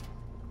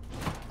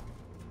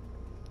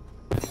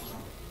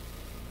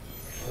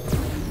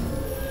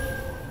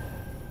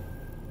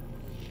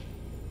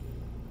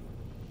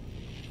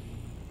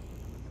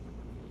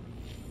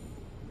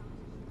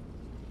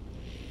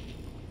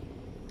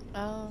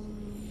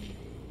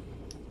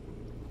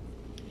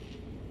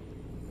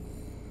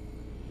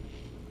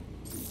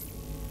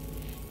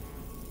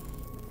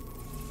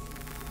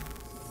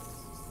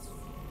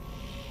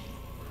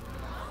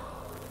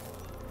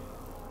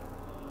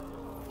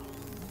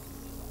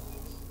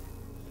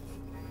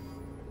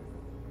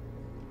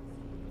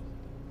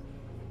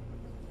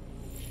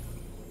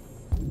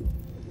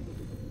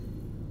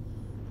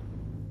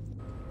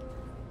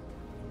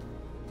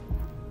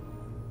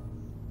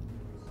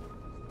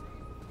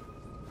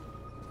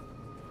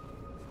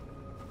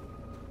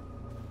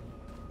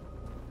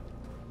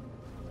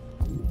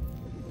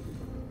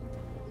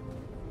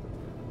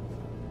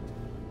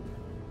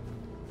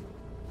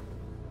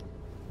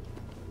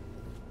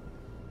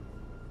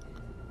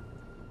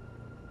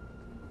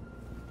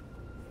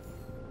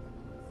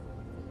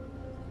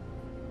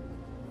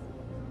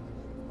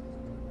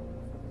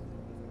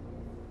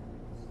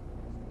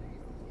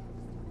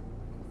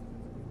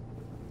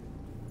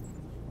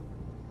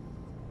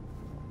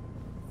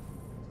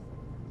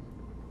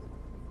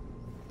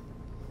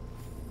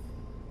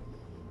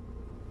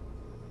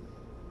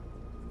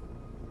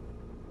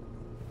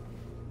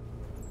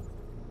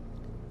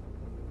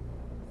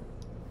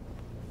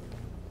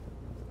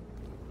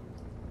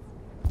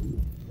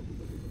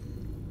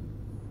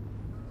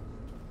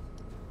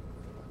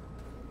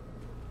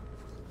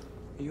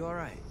 Are you all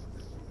right?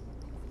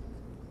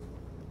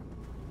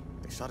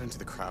 They shot into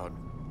the crowd.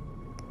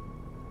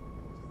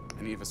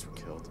 Many of us were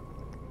killed.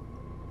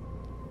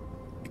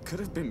 It could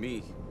have been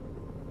me.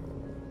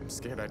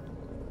 scared.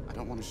 I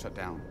don't want to shut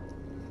down.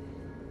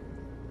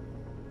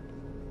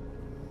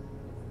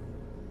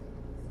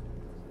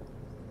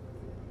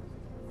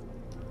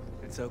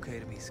 It's okay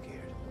to be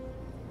scared.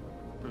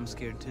 I'm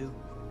scared too.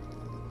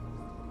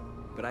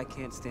 But I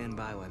can't stand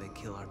by while they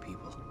kill our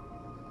people.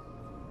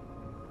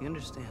 You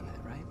understand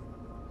that, right?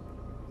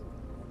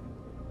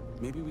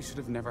 Maybe we should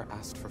have never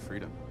asked for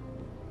freedom.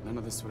 None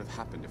of this would have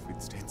happened if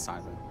we'd stayed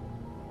silent.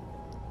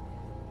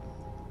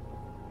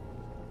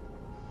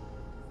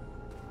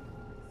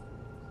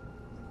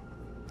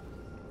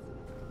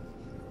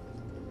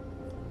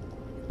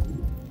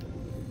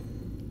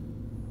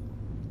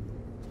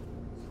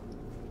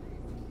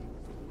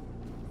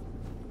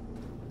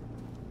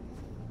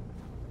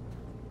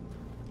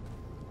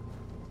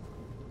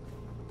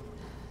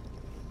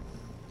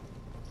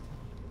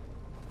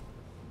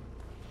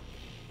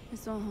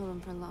 This won't hold him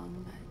for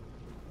long,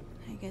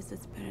 but I guess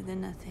it's better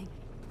than nothing.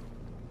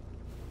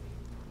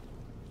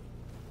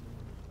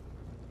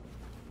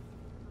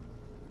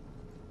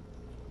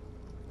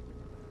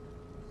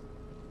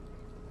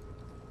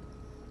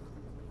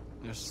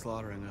 They're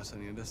slaughtering us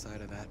on the other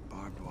side of that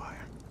barbed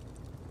wire.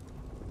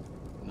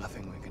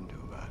 Nothing we can do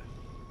about it.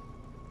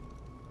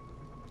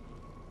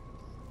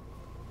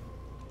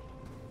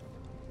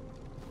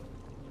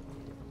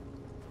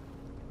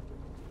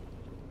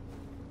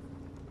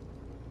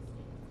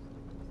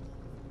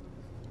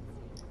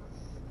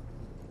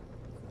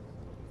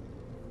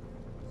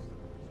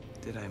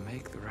 Did I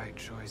make the right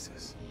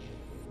choices?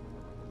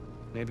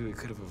 Maybe we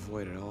could have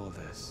avoided all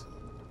this.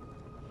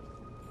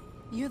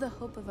 You're the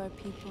hope of our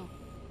people.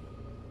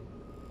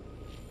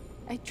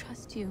 I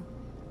trust you.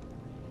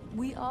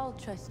 We all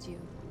trust you.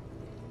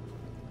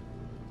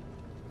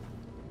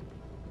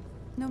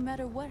 No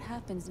matter what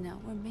happens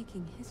now, we're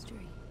making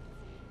history.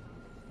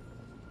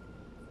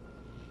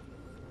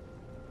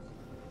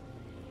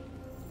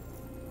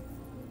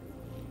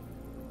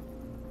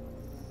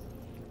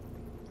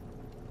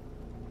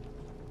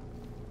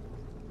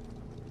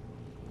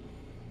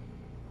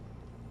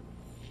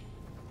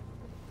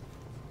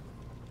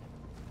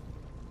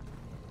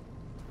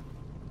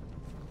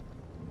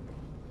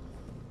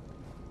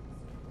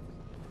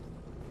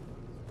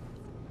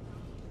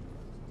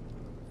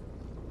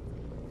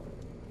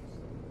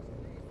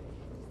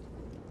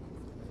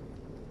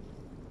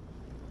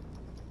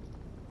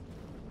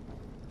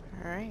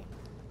 Alright.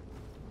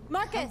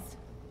 Marcus!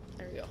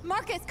 There we go.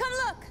 Marcus, come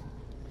look!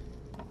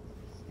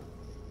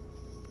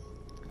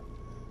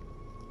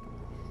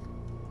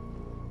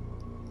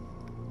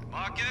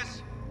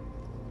 Marcus?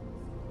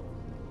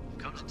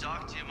 Come to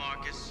talk to you,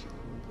 Marcus.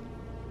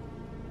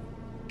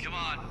 Come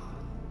on.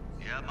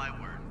 You have my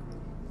word.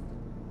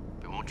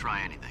 We won't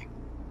try anything.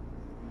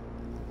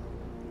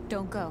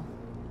 Don't go.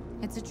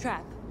 It's a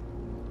trap.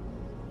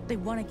 They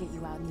want to get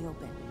you out in the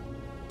open.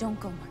 Don't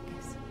go,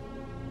 Marcus.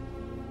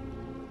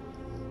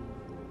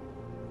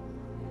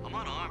 I'm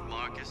unarmed,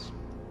 Marcus.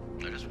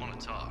 I just want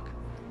to talk.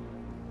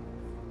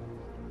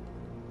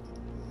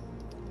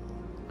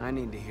 I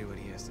need to hear what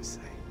he has to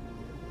say.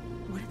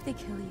 What if they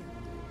kill you?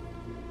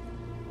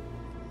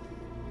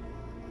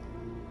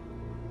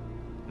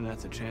 And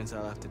that's a chance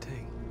I'll have to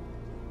take.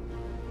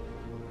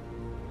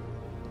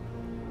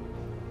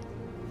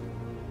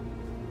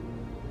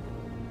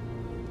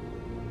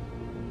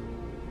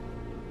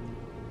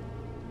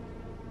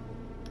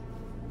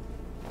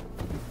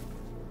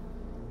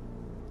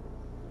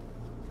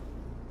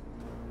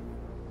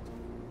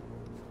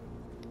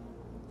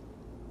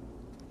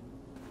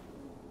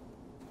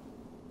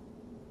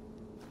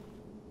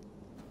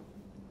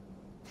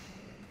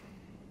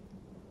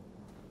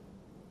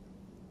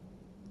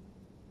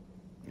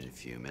 In a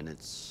few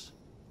minutes,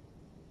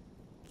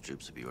 the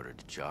troops will be ordered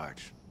to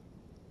charge.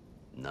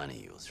 None of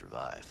you will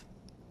survive.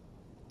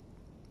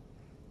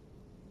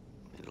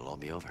 It'll all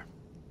be over.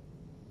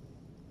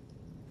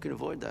 You can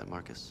avoid that,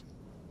 Marcus.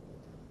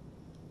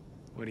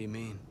 What do you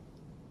mean?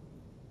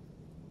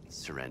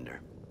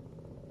 Surrender.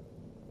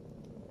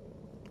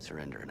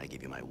 Surrender, and I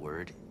give you my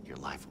word, your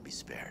life will be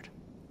spared.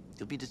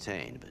 You'll be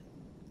detained, but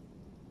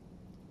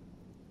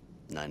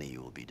none of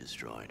you will be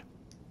destroyed.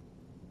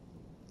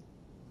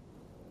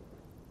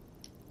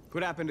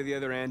 What happened to the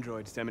other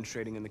androids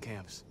demonstrating in the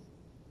camps?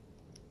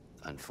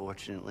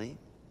 Unfortunately,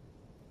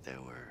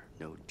 there were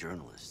no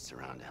journalists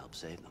around to help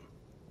save them.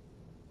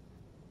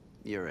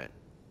 You're it.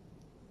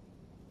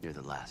 You're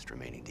the last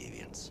remaining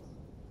deviants.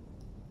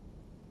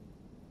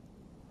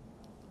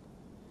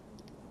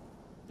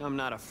 I'm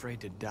not afraid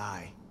to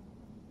die.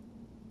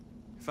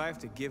 If I have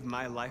to give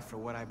my life for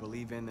what I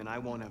believe in, then I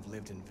won't have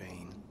lived in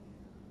vain.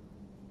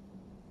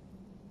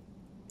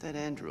 That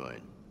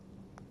android.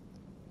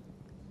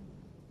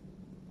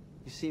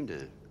 You seem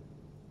to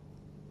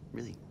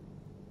really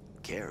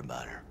care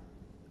about her.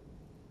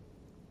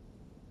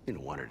 You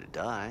don't want her to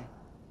die,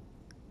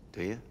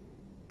 do you?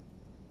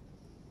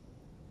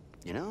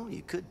 You know,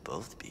 you could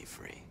both be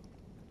free.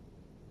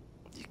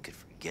 You could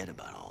forget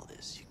about all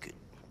this. You could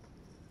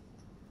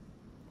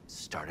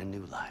start a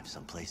new life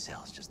someplace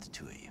else, just the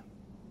two of you.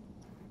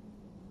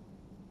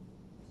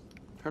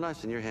 Her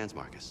life's in your hands,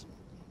 Marcus.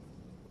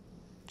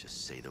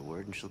 Just say the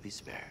word and she'll be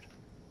spared.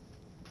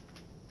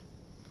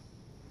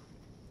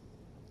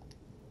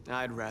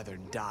 I'd rather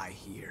die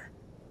here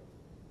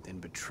than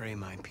betray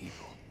my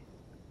people.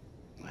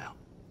 Well,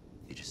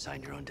 you just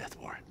signed your own death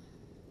warrant.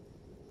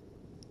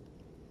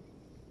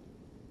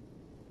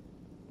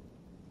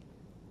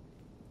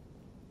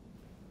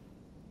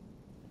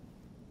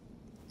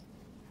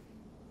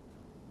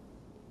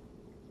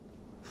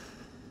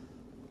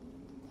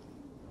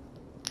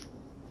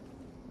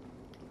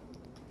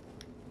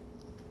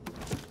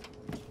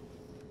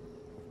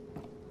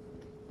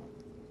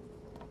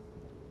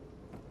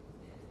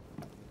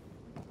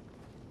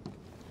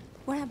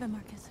 What happened,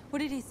 Marcus? What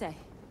did he say?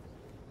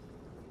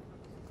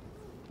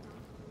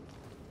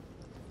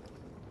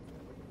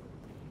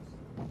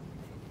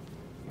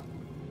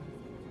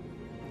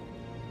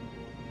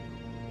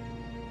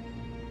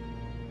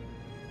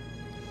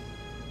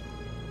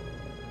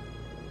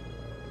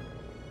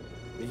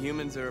 The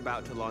humans are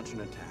about to launch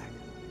an attack.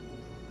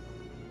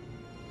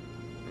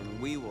 And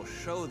we will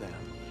show them.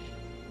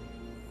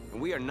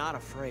 And we are not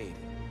afraid.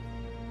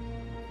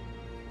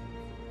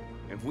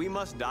 If we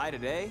must die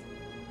today,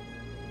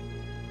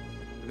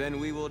 then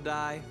we will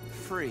die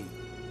free.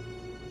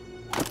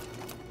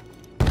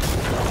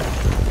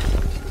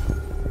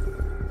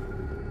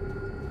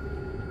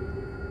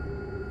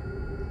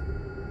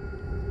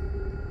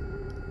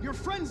 Your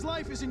friend's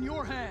life is in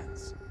your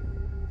hands.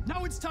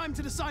 Now it's time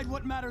to decide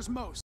what matters most.